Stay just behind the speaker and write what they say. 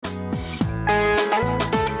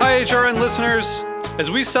HRN listeners.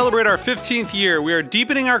 As we celebrate our 15th year, we are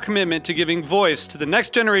deepening our commitment to giving voice to the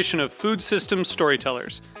next generation of food systems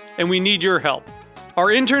storytellers, and we need your help. Our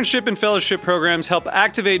internship and fellowship programs help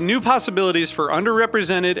activate new possibilities for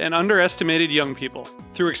underrepresented and underestimated young people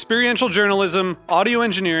through experiential journalism, audio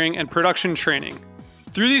engineering, and production training.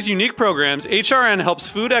 Through these unique programs, HRN helps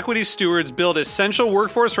food equity stewards build essential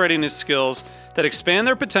workforce readiness skills that expand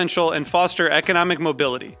their potential and foster economic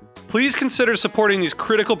mobility. Please consider supporting these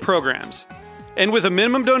critical programs. And with a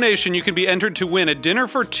minimum donation, you can be entered to win a dinner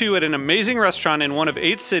for two at an amazing restaurant in one of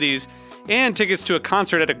 8 cities and tickets to a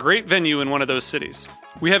concert at a great venue in one of those cities.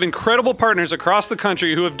 We have incredible partners across the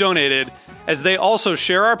country who have donated, as they also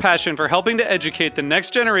share our passion for helping to educate the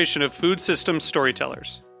next generation of food systems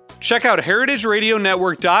storytellers. Check out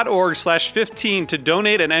heritageradionetwork.org/15 to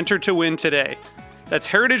donate and enter to win today. That's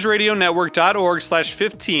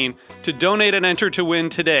heritageradionetwork.org/15 to donate and enter to win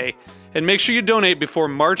today. And make sure you donate before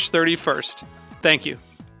March 31st. Thank you.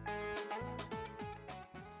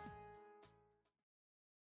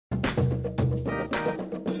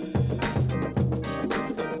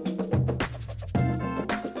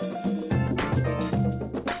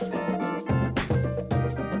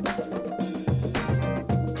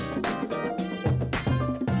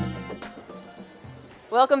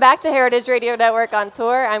 Welcome back to Heritage Radio Network on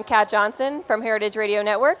Tour. I'm Kat Johnson from Heritage Radio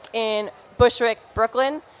Network in Bushwick,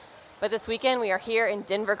 Brooklyn. But this weekend we are here in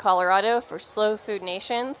Denver, Colorado for Slow Food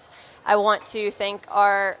Nations. I want to thank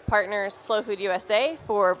our partners, Slow Food USA,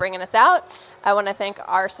 for bringing us out. I want to thank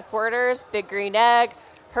our supporters, Big Green Egg,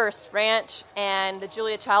 Hearst Ranch, and the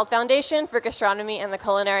Julia Child Foundation for Gastronomy and the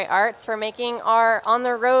Culinary Arts for making our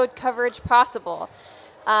on-the-road coverage possible.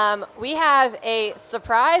 We have a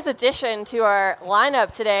surprise addition to our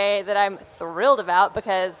lineup today that I'm thrilled about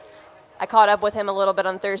because I caught up with him a little bit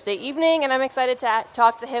on Thursday evening, and I'm excited to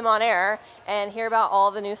talk to him on air and hear about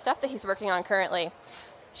all the new stuff that he's working on currently.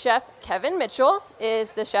 Chef Kevin Mitchell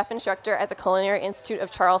is the chef instructor at the Culinary Institute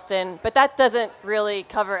of Charleston, but that doesn't really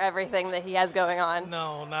cover everything that he has going on.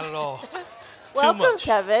 No, not at all. Welcome, too much.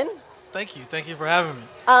 Kevin. Thank you. Thank you for having me.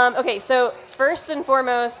 Okay, so first and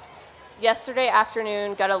foremost, yesterday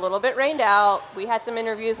afternoon got a little bit rained out. We had some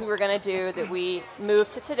interviews we were going to do that we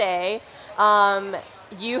moved to today.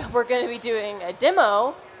 You were going to be doing a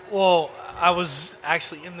demo. Well, I was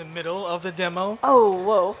actually in the middle of the demo. Oh,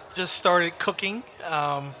 whoa. Just started cooking.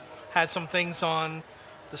 Had some things on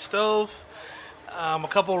the stove. A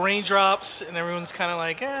couple raindrops, and everyone's kind of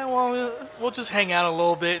like, we'll just hang out a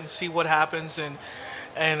little bit and see what happens.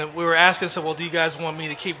 And we were asking, so, well, do you guys want me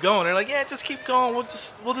to keep going? They're like, yeah, just keep going.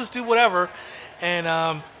 We'll just do whatever. And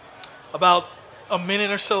about a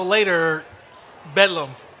minute or so later,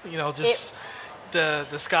 bedlam.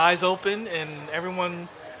 The skies opened and everyone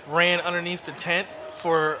ran underneath the tent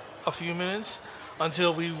for a few minutes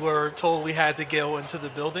until we were told we had to go into the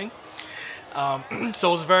building. So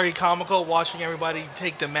it was very comical watching everybody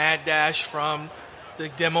take the mad dash from the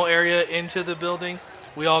demo area into the building.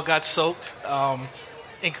 We all got soaked,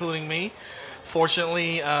 including me.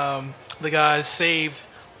 Fortunately, the guys saved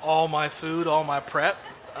all my food, all my prep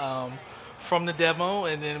from the demo,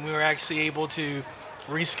 and then we were actually able to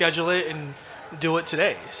reschedule it and do it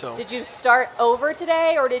today. So, did you start over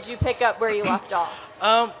today, or did you pick up where you left off?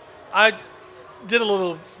 I did a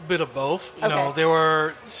little bit of both. You Okay. know, there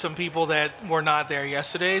were some people that were not there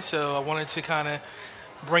yesterday, so I wanted to kind of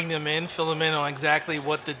bring them in, fill them in on exactly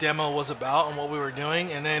what the demo was about and what we were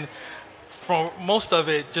doing, and then from most of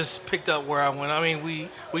it, just picked up where I went. I mean, we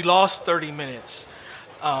lost 30 minutes,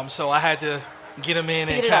 so I had to get them in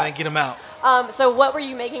and kind of get them out. So what were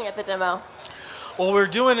you making at the demo? Well, we're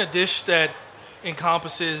doing a dish that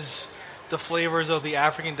encompasses the flavors of the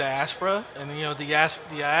African diaspora, and the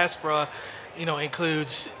diaspora,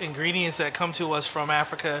 includes ingredients that come to us from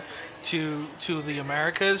Africa to the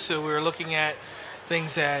Americas. So we were looking at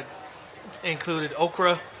things that included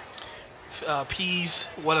okra, peas,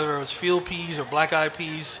 whether it was field peas or black-eyed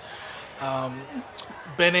peas,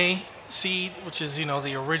 bene seed, which is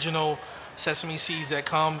the original sesame seeds that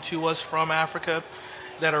come to us from Africa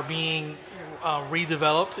that are being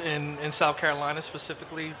redeveloped in South Carolina,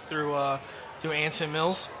 specifically through Anson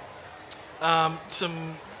Mills.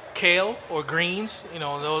 Some kale or greens,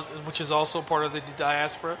 those, which is also part of the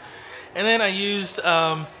diaspora. And then I used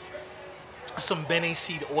some bene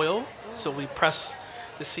seed oil. So we press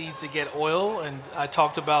the seeds to get oil, and I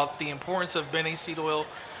talked about the importance of bene seed oil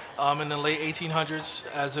in the late 1800s,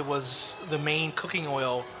 as it was the main cooking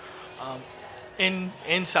oil in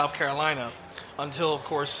South Carolina, until, of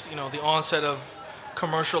course, the onset of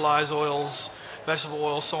commercialized oils, vegetable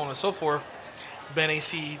oil, so on and so forth. Bene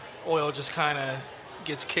seed oil just kind of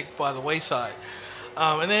gets kicked by the wayside.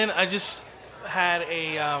 And then I just had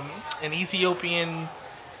an Ethiopian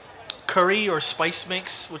curry or spice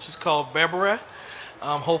mix, which is called berbere.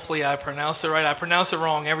 Hopefully I pronounced it right. I pronounce it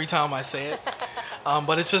wrong every time I say it.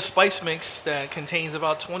 But it's a spice mix that contains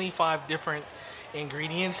about 25 different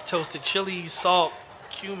ingredients: toasted chilies, salt,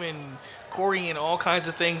 cumin, coriander, all kinds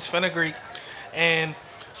of things, fenugreek. And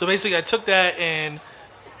so basically I took that and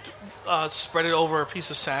spread it over a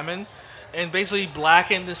piece of salmon and basically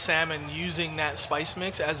blackened the salmon using that spice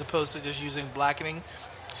mix as opposed to just using blackening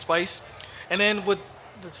spice. And then with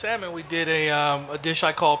the salmon, we did a dish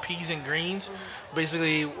I call peas and greens.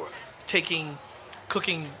 Basically,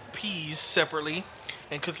 cooking peas separately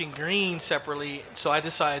and cooking greens separately. So I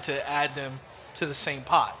decided to add them to the same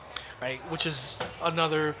pot, right? Which is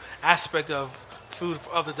another aspect of food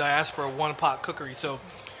of the diaspora, one pot cookery. So,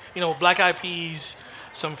 black eyed peas,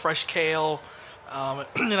 some fresh kale,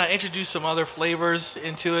 and I introduced some other flavors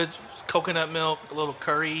into it: coconut milk, a little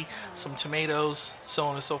curry, some tomatoes, so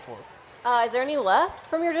on and so forth. Is there any left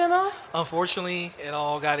from your dinner? Unfortunately, it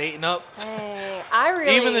all got eaten up. Dang,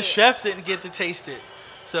 Even the chef didn't get to taste it.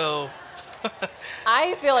 So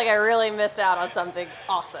I feel like I really missed out on something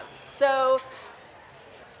awesome. So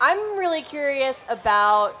I'm really curious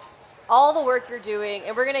about all the work you're doing,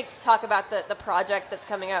 and we're going to talk about the project that's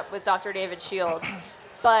coming up with Dr. David Shields.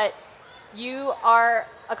 But you are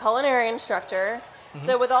a culinary instructor.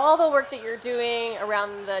 So with all the work that you're doing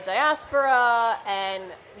around the diaspora and,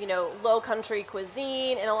 low country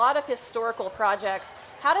cuisine and a lot of historical projects,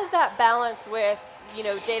 how does that balance with,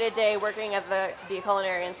 day-to-day working at the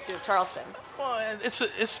Culinary Institute of Charleston? Well,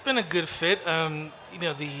 it's been a good fit.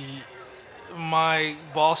 My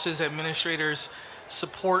bosses, administrators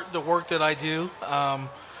support the work that I do.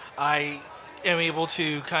 I am able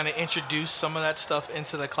to kind of introduce some of that stuff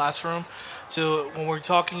into the classroom. So when we're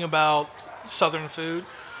talking about Southern food,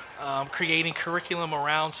 creating curriculum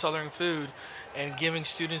around Southern food and giving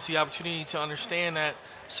students the opportunity to understand that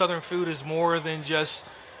Southern food is more than just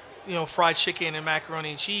fried chicken and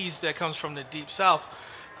macaroni and cheese that comes from the deep South.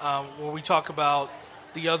 Where we talk about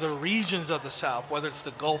the other regions of the South, whether it's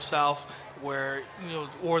the Gulf South, where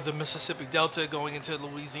or the Mississippi Delta going into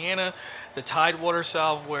Louisiana, the Tidewater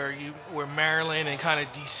South, where Maryland and kind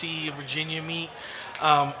of DC and Virginia meet.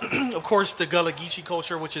 Of course, the Gullah Geechee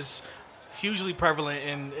culture, which is hugely prevalent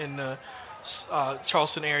in the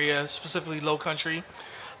Charleston area, specifically Low Country,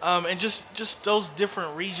 and just those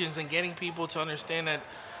different regions, and getting people to understand that,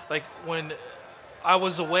 like when I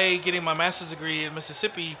was away getting my master's degree in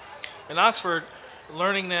Mississippi, in Oxford,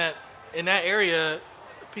 learning that in that area,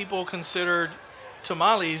 people considered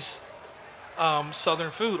tamales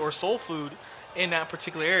Southern food or soul food in that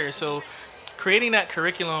particular area. So creating that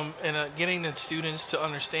curriculum and getting the students to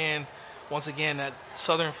understand, once again, that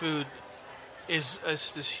Southern food is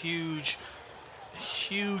this huge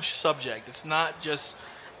subject. It's not just,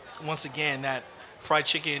 once again, that fried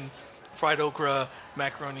chicken, fried okra,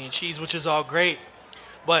 macaroni and cheese, which is all great,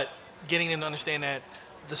 but getting them to understand that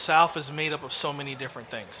the South is made up of so many different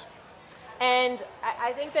things. And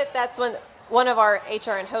I think that's when one of our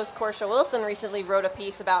HRN hosts, Corsha Wilson, recently wrote a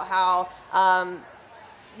piece about how,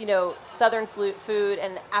 Southern food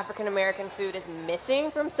and African American food is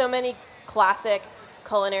missing from so many classic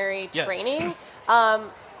culinary training.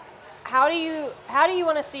 How do you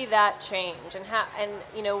want to see that change, and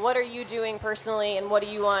what are you doing personally, and what do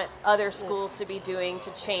you want other schools to be doing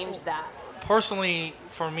to change that? Personally,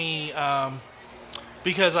 for me,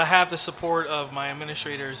 because I have the support of my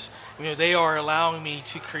administrators, they are allowing me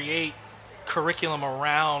to create curriculum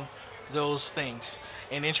around those things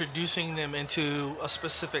and introducing them into a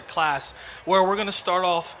specific class where we're going to start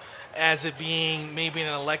off as it being maybe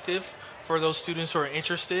an elective for those students who are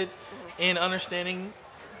interested in understanding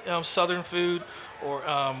Southern food, or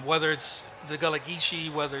whether it's the Gullah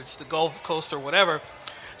Geechee, whether it's the Gulf Coast or whatever,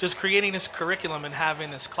 just creating this curriculum and having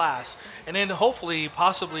this class. And then hopefully,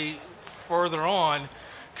 possibly further on,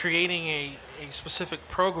 creating a specific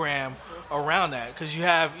program around that. Because you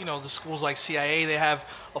have, the schools like CIA, they have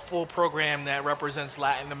a full program that represents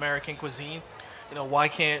Latin American cuisine. Why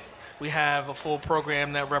can't we have a full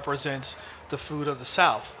program that represents the food of the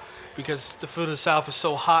South? Because the food of the South is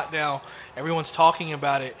so hot now, everyone's talking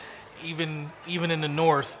about it. Even in the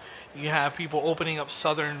North, you have people opening up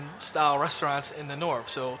Southern-style restaurants in the North.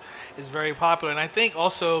 So it's very popular. And I think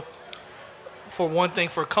also, for one thing,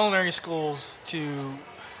 for culinary schools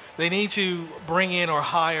they need to bring in or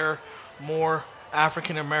hire more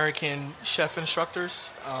African-American chef instructors.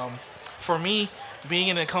 For me, being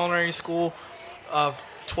in a culinary school of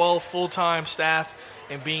 12 full-time staff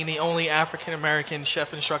and being the only African-American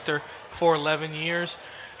chef instructor for 11 years,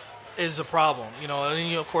 is a problem. And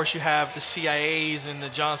then of course you have the CIAs and the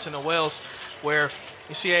Johnson & Wales, where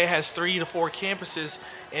the CIA has 3 to 4 campuses,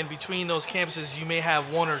 and between those campuses you may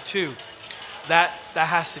have 1 or 2. That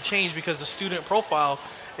has to change because the student profile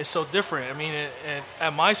is so different. I mean,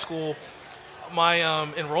 at my school, my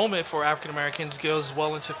enrollment for African Americans goes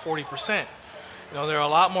well into 40%. There are a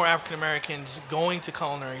lot more African Americans going to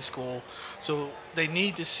culinary school, so they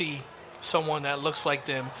need to see someone that looks like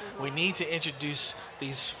them. We need to introduce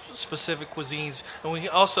these specific cuisines, and we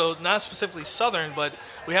also, not specifically Southern, but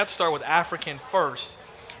we have to start with African first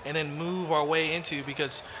and then move our way into,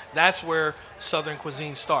 because that's where Southern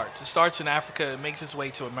cuisine starts. It starts in Africa, it makes its way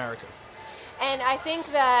to America. And I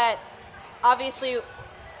think that obviously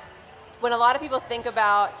when a lot of people think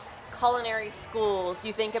about culinary schools,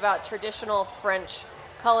 you think about traditional French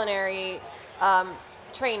culinary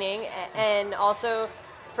training, and also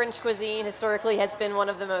French cuisine historically has been one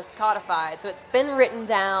of the most codified. So it's been written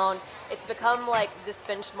down. It's become like this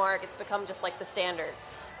benchmark. It's become just like the standard.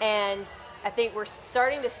 And I think we're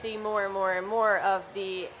starting to see more and more and more of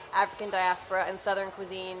the African diaspora and Southern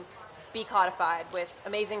cuisine be codified with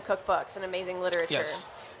amazing cookbooks and amazing literature. Yes.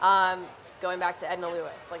 Going back to Edna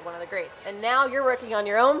Lewis, like one of the greats. And now you're working on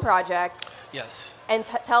your own project. Yes. And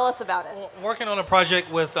tell us about it. We're working on a project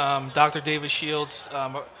with Dr. David Shields.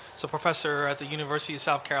 He's a professor at the University of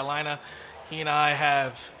South Carolina. He and I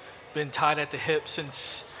have been tied at the hip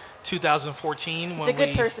since 2014. It's a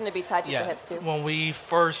good person to be tied to the hip to. When we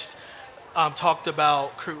first talked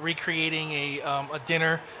about recreating a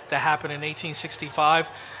dinner that happened in 1865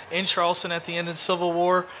 in Charleston at the end of the Civil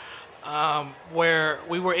War, where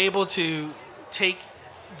we were able to take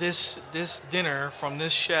this dinner from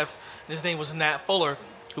this chef. His name was Nat Fuller,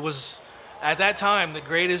 who was at that time the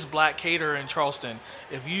greatest black caterer in Charleston.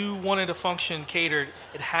 If you wanted a function catered,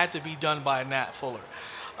 it had to be done by Nat Fuller.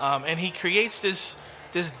 And he creates this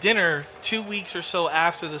dinner 2 weeks or so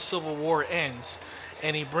after the Civil War ends.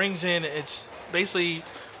 And he brings in, it's basically,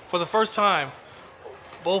 for the first time,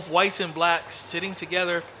 both whites and blacks sitting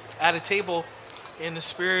together at a table in the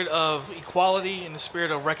spirit of equality, in the spirit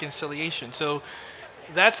of reconciliation. So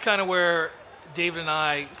that's kind of where David and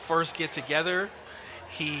I first get together.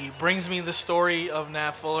 He brings me the story of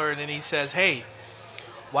Nat Fuller, and then he says, hey,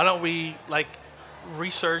 why don't we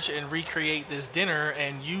research and recreate this dinner,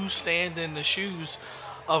 and you stand in the shoes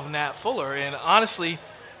of Nat Fuller. And honestly,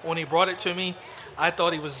 when he brought it to me, I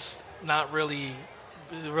thought he was not really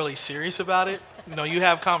serious about it. You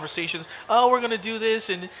have conversations, we're going to do this,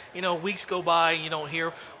 and, weeks go by, you don't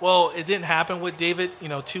hear. Well, it didn't happen with David.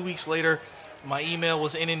 2 weeks later, my email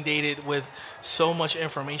was inundated with so much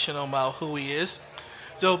information about who he is.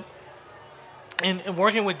 So, and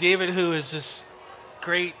working with David, who is this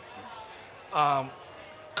great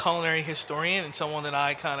culinary historian and someone that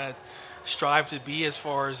I kind of strive to be as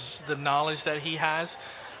far as the knowledge that he has,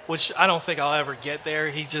 which I don't think I'll ever get there.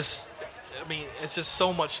 It's just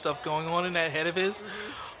so much stuff going on in that head of his.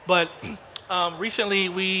 But recently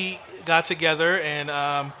we got together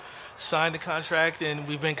and signed a contract, and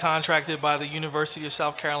we've been contracted by the University of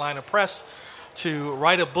South Carolina Press to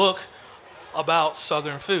write a book about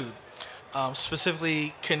Southern food,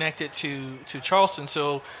 specifically connected to Charleston.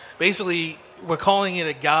 So basically, we're calling it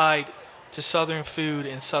a guide to Southern food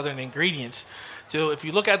and Southern ingredients. So if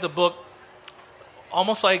you look at the book,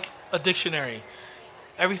 almost like a dictionary,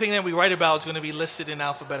 everything that we write about is going to be listed in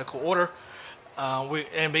alphabetical order.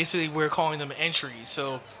 And basically, we're calling them entries.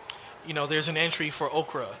 So, there's an entry for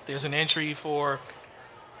okra. There's an entry for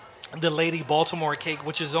the Lady Baltimore cake,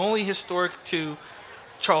 which is only historic to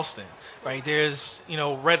Charleston, right? There's,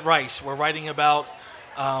 red rice. We're writing about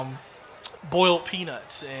boiled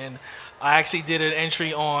peanuts. And I actually did an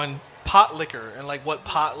entry on pot liquor and what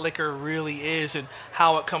pot liquor really is and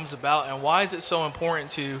how it comes about and why is it so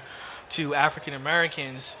important to African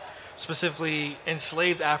Americans, specifically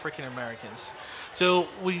enslaved African Americans. So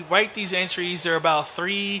we write these entries. They're about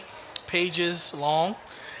 3 pages long.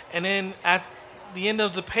 And then at the end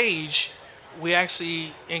of the page, we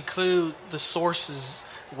actually include the sources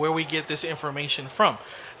where we get this information from.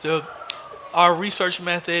 So our research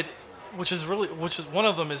method, which is one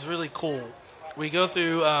of them is really cool. We go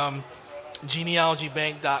through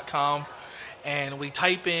genealogybank.com and we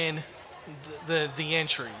type in the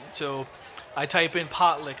entry. So I type in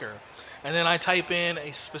pot liquor, and then I type in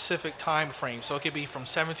a specific time frame. So it could be from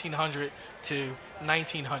 1700 to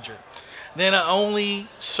 1900. Then I only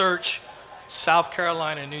search South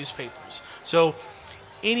Carolina newspapers. So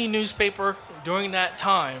any newspaper during that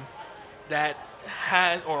time that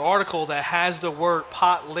has, or article that has the word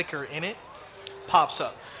pot liquor in it, pops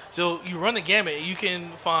up. So you run the gamut. You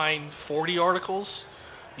can find 40 articles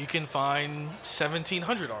you can find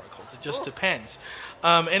 1,700 articles. It just depends.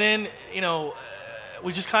 And then,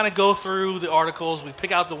 we just kind of go through the articles. We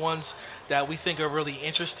pick out the ones that we think are really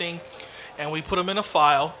interesting, and we put them in a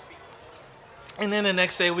file. And then the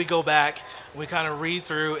next day we go back, we kind of read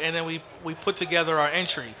through, and then we put together our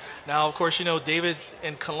entry. Now, of course, David's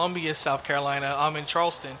in Columbia, South Carolina. I'm in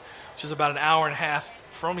Charleston, which is about an hour and a half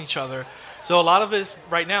from each other. So a lot of it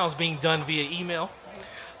right now is being done via email.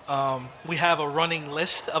 We have a running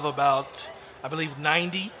list of about, I believe,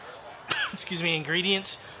 90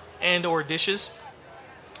 ingredients and or dishes.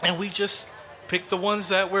 And we just pick the ones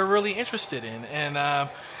that we're really interested in. And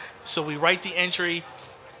so we write the entry.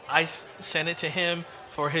 I send it to him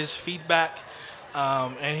for his feedback.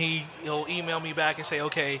 And he'll email me back and say,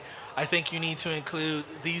 okay, I think you need to include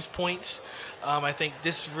these points. I think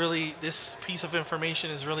this piece of information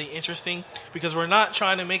is really interesting, because we're not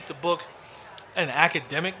trying to make the book an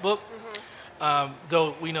academic book,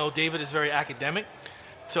 though we know David is very academic.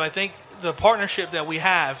 So I think the partnership that we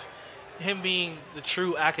have, him being the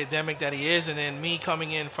true academic that he is, and then me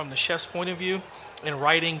coming in from the chef's point of view and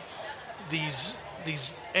writing these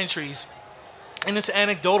entries, and it's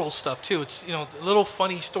anecdotal stuff too. It's little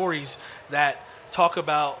funny stories that talk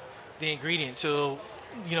about the ingredients. So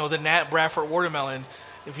the Nat Bradford watermelon.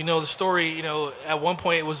 If you know the story, at one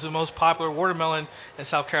point it was the most popular watermelon in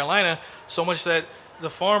South Carolina, so much that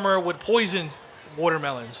the farmer would poison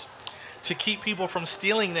watermelons to keep people from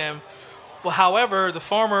stealing them. Well, however, the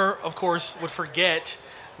farmer, of course, would forget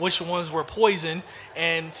which ones were poison,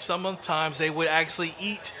 and sometimes they would actually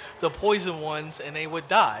eat the poison ones and they would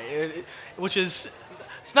die, it's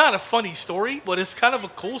not a funny story, but it's kind of a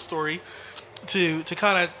cool story to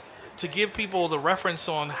give people the reference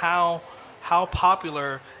on how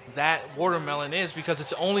popular that watermelon is, because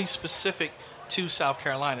it's only specific to South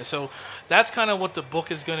Carolina. So that's kind of what the book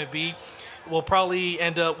is going to be. We'll probably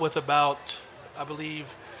end up with about, I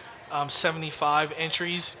believe, 75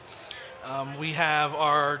 entries. We have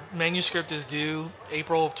our manuscript is due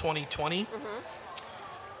April of 2020.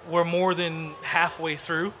 We're more than halfway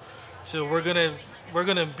through, so we're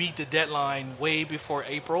gonna beat the deadline way before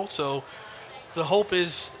April. So the hope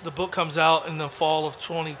is the book comes out in the fall of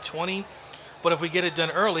 2020, but if we get it done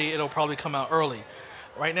early, it'll probably come out early.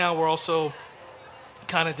 Right now, we're also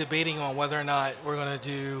kind of debating on whether or not we're going to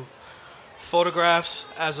do photographs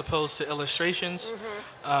as opposed to illustrations.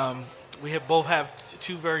 We both have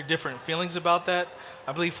two very different feelings about that.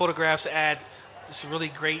 I believe photographs add this really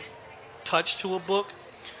great touch to a book,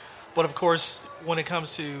 but of course, when it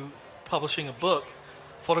comes to publishing a book,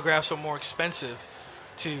 photographs are more expensive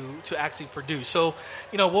to actually produce. So,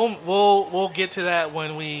 we'll get to that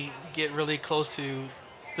when we get really close to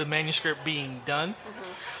the manuscript being done.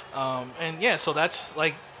 So that's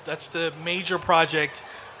the major project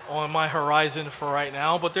on my horizon for right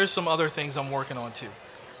now. But there's some other things I'm working on too.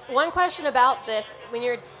 One question about this: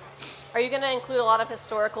 are you going to include a lot of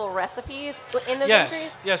historical recipes in those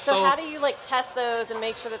entries? Yes. So how do you test those and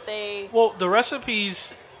make sure that they? Well, the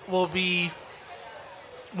recipes will be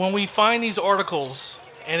when we find these articles.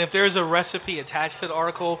 And if there's a recipe attached to the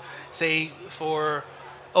article, say for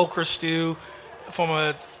okra stew from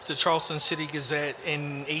the Charleston City Gazette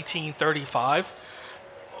in 1835,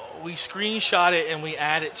 we screenshot it and we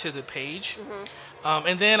add it to the page.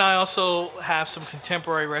 And then I also have some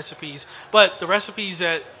contemporary recipes. But the recipes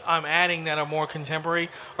that I'm adding that are more contemporary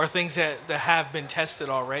are things that have been tested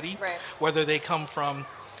already, right, whether they come from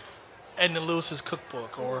Edna Lewis's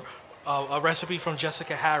cookbook or a recipe from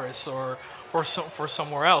Jessica Harris or for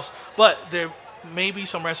somewhere else. But there may be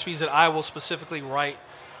some recipes that I will specifically write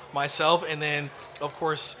myself, and then of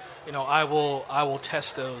course I will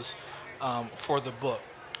test those for the book.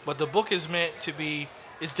 But the book is meant to be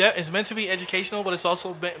it's meant to be educational, but it's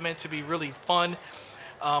also meant to be really fun,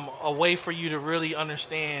 a way for you to really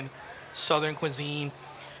understand Southern cuisine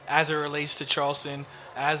as it relates to Charleston,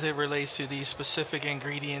 as it relates to these specific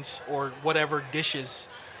ingredients or whatever dishes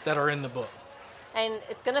that are in the book. And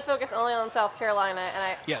it's going to focus only on South Carolina. And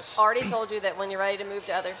I already told you that when you're ready to move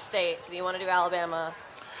to other states and you want to do Alabama,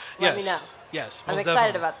 let me know. Yes, I'm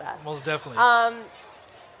excited about that. Most definitely.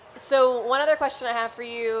 So one other question I have for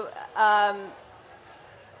you, the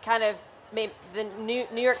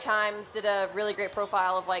New York Times did a really great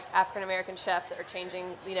profile of African American chefs that are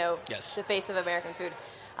changing, the face of American food,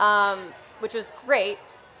 which was great.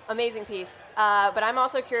 Amazing piece. But I'm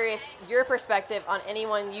also curious your perspective on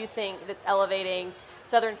anyone you think that's elevating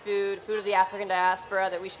Southern food of the African diaspora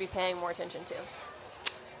that we should be paying more attention to.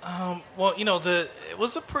 It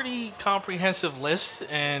was a pretty comprehensive list,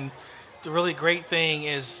 and the really great thing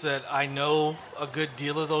is that I know a good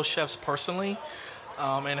deal of those chefs personally.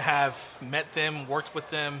 and have met them, worked with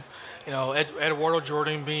them. You know, Eduardo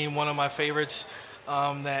Jordan being one of my favorites.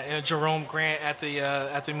 That Jerome Grant at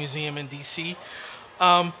the museum in D.C.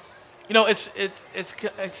 You know,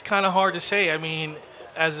 it's kind of hard to say. I mean,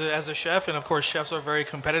 as a chef, and of course, chefs are very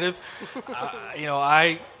competitive.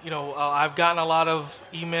 I've gotten a lot of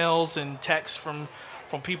emails and texts from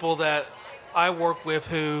people that I work with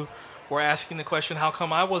who were asking the question, how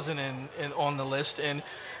come I wasn't in on the list? And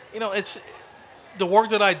you know, it's the work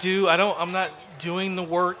that I do. I'm not doing the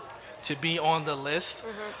work to be on the list.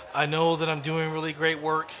 Mm-hmm. I know that I'm doing really great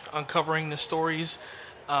work uncovering the stories,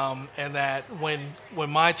 and that when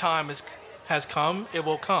my time has come, it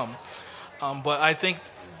will come. But I think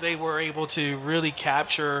they were able to really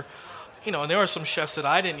capture, you know, and there are some chefs that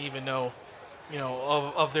I didn't even know, you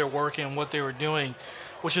know, of their work and what they were doing,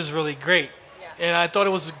 which is really great. Yeah. And I thought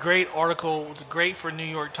it was a great article. It was great for New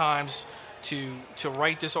York Times to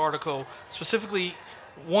write this article, specifically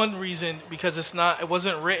one reason because it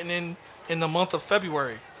wasn't written in the month of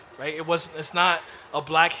February, right? It's not a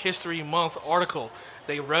Black History Month article.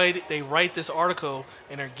 They write this article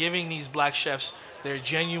and they're giving these black chefs their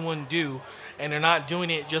genuine due, and they're not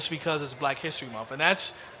doing it just because it's Black History Month. And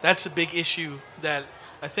that's the big issue that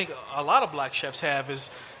I think a lot of black chefs have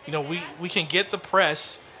is, you know, we can get the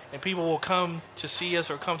press and people will come to see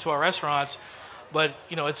us or come to our restaurants, but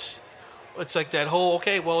you know, it's like that whole,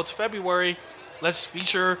 okay, well, it's February, let's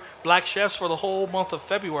feature black chefs for the whole month of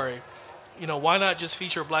February. You know, why not just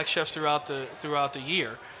feature black chefs throughout the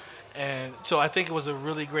year? And so I think it was a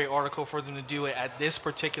really great article for them to do it at this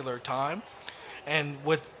particular time, and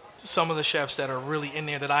with some of the chefs that are really in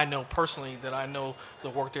there that I know personally, that I know the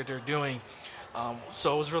work that they're doing.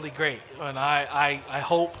 So it was really great, and I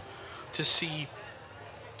hope to see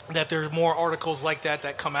that there's more articles like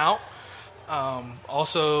that come out.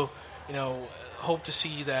 Also, you know, hope to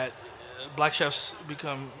see that black chefs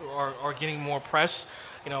are getting more press.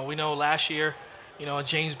 You know, we know last year, you know,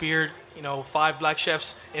 James Beard, you know, 5 black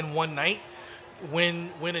chefs in one night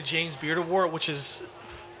win a James Beard Award, which is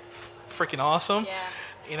freaking awesome. Yeah.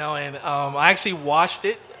 You know, and I actually watched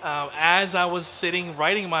it as I was sitting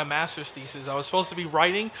writing my master's thesis. I was supposed to be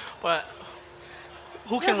writing, but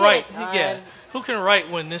who can write? Yeah, who can write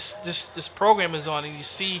when this program is on and you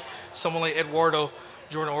see someone like Eduardo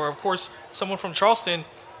Jordan, or of course someone from Charleston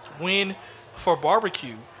win for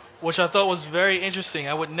barbecue, which I thought was very interesting.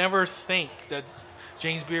 I would never think that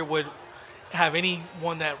James Beard would have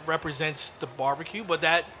anyone that represents the barbecue, but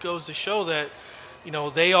that goes to show that, you know,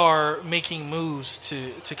 they are making moves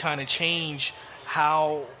to kind of change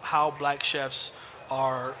how black chefs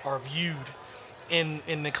are viewed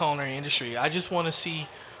in the culinary industry. I just want to see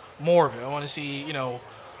more of it. I want to see,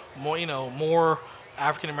 more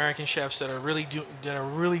African American chefs that are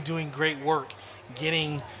really doing great work,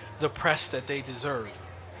 getting the press that they deserve.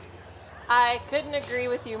 I couldn't agree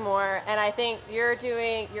with you more, and I think you're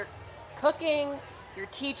cooking, you're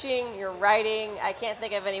teaching, you're writing. I can't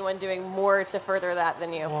think of anyone doing more to further that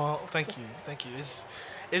than you. Well, thank you.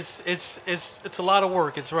 It's a lot of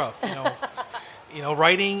work. It's rough, you know. You know,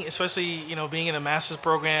 writing, especially, you know, being in a master's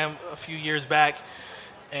program a few years back,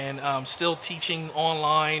 and still teaching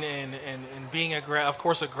online and being a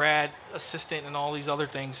grad assistant and all these other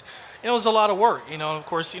things. You know, it was a lot of work. You know, of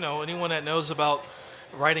course, you know, anyone that knows about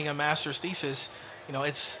writing a master's thesis, you know,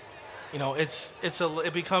 it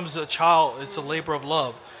becomes a child. It's a labor of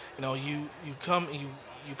love. You know, you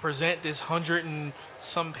present this 100 and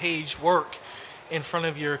some page work in front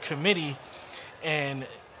of your committee, and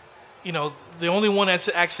you know, the only one that's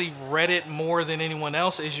actually read it more than anyone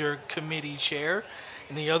else is your committee chair,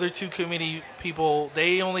 and the other 2 committee people,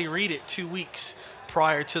 they only read it 2 weeks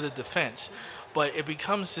prior to the defense. But it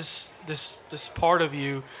becomes this part of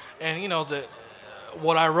you, and you know,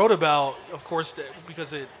 what I wrote about, of course,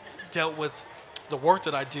 because it dealt with the work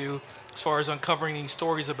that I do as far as uncovering these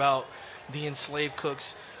stories about the enslaved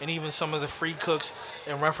cooks and even some of the free cooks,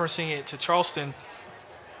 and referencing it to Charleston.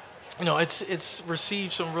 You know, it's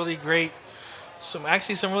received some really great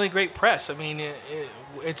press. I mean,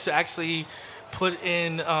 it's actually put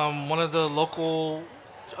in one of the local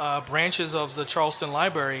branches of the Charleston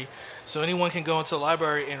Library, so anyone can go into the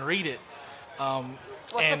library and read it.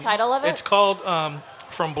 What's the title of it? It's called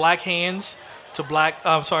From Black Hands to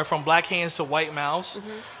White Mouths.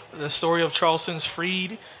 Mm-hmm. The story of Charleston's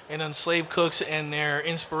freed and enslaved cooks and their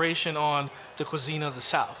inspiration on the cuisine of the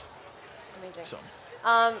South. Amazing. So.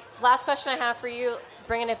 Last question I have for you,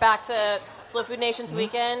 bringing it back to Slow Food Nations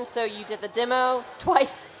weekend. So you did the demo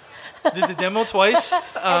twice. Did the demo twice. And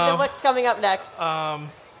then what's coming up next?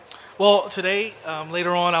 Well, today,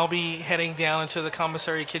 later on, I'll be heading down into the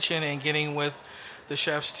commissary kitchen and getting with the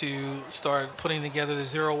chefs to start putting together the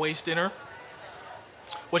zero waste dinner,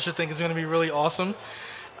 which I think is going to be really awesome.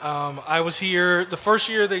 I was here the first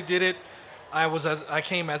year they did it. I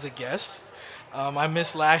came as a guest. I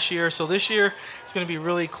missed last year, so this year it's going to be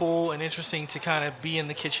really cool and interesting to kind of be in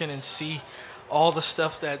the kitchen and see all the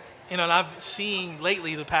stuff that, and I've seen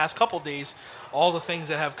lately the past couple days, all the things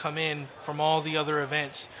that have come in from all the other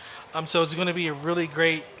events. So it's going to be a really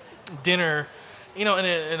great dinner, and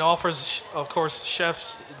it offers, of course,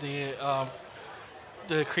 chefs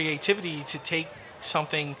the creativity to take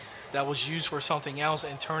something that was used for something else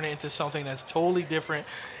and turn it into something that's totally different,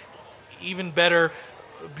 even better,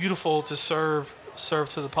 beautiful to serve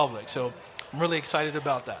to the public. So I'm really excited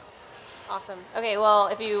about that. Awesome. Okay, well,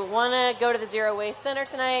 if you want to go to the Zero Waste Dinner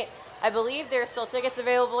tonight, I believe there are still tickets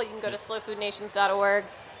available. You can go to slowfoodnations.org,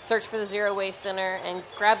 search for the Zero Waste Dinner, and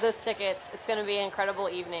grab those tickets. It's going to be an incredible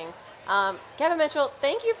evening. Kevin Mitchell,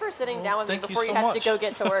 thank you for sitting down with me before you have to go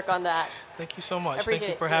get to work on that. Thank you so much. Thank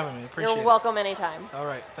you for having me. Appreciate it. You're welcome anytime. All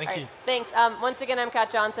right. Thank you. Thanks. Once again, I'm Kat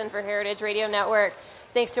Johnson for Heritage Radio Network.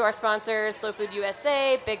 Thanks to our sponsors, Slow Food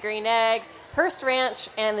USA, Big Green Egg, Hearst Ranch,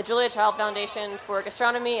 and the Julia Child Foundation for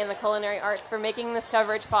Gastronomy and the Culinary Arts for making this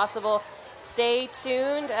coverage possible. Stay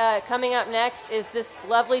tuned. Coming up next is this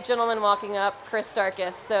lovely gentleman walking up, Chris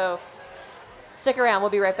Starkis. So stick around.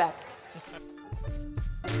 We'll be right back.